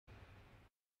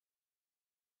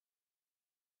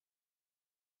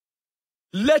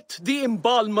Let the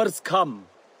embalmers come.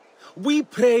 We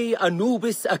pray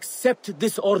Anubis accept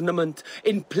this ornament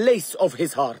in place of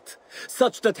his heart,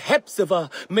 such that Hepzibah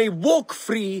may walk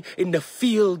free in the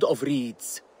field of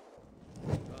reeds.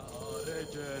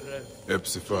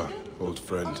 Hepzibah, old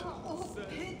friend.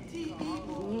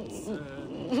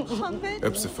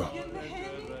 Hepzibah,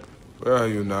 where are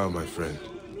you now, my friend?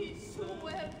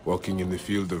 Walking in the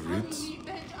field of reeds?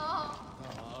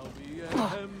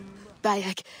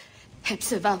 Bayek,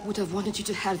 Hepzibah would have wanted you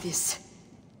to have this.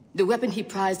 The weapon he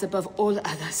prized above all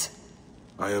others.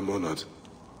 I am honored.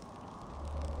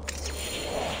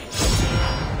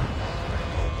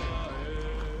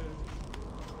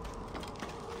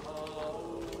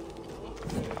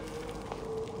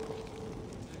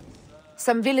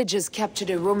 Some villagers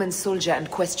captured a Roman soldier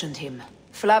and questioned him.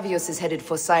 Flavius is headed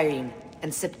for Cyrene,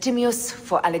 and Septimius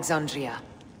for Alexandria.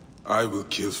 I will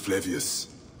kill Flavius.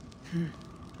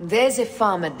 There's a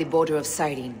farm at the border of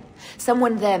Cyrene.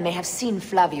 Someone there may have seen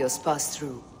Flavius pass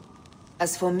through.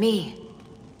 As for me,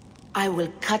 I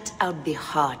will cut out the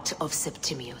heart of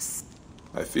Septimius.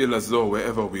 I feel as though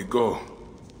wherever we go,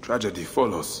 tragedy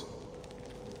follows.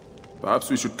 Perhaps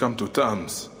we should come to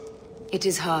terms. It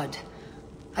is hard.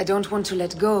 I don't want to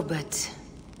let go, but...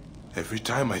 Every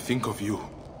time I think of you,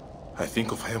 I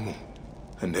think of Hemu,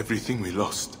 and everything we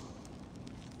lost.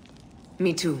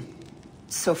 Me too.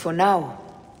 So for now,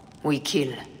 we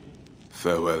kill.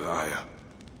 Farewell, Aya.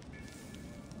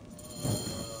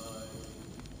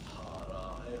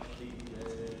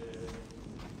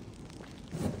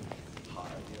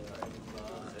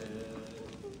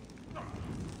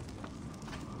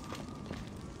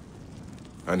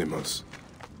 Animals.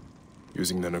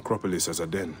 Using the necropolis as a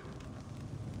den.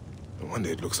 No wonder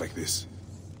it looks like this.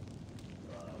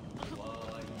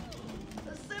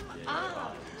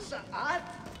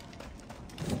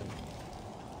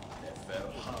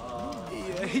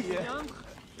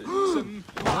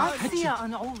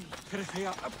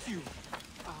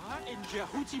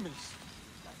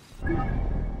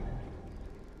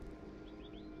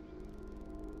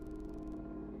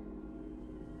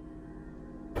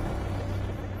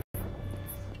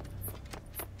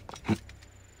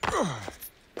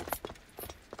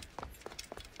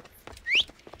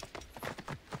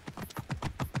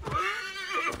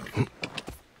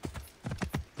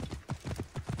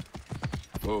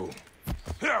 Oh.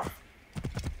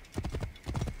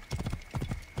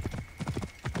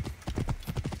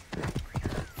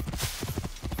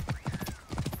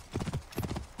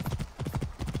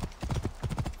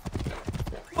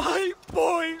 My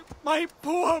boy! My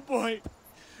poor boy!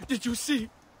 Did you see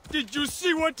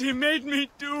what he made me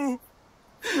do?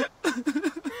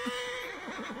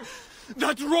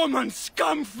 That Roman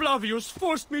scum Flavius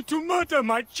forced me to murder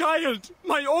my child,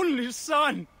 my only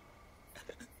son.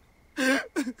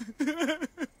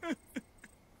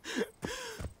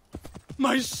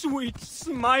 My sweet,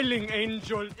 smiling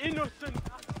angel, innocent...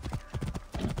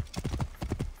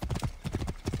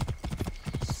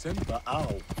 Semper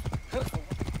Au.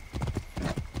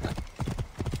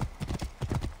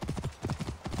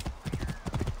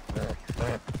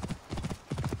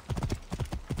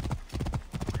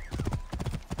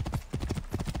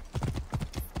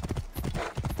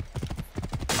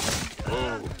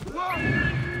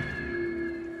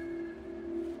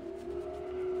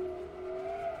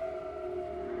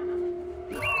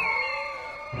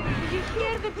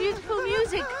 Hear the beautiful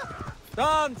music.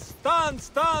 Dance, dance,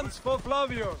 dance for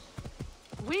Flavius.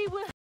 We will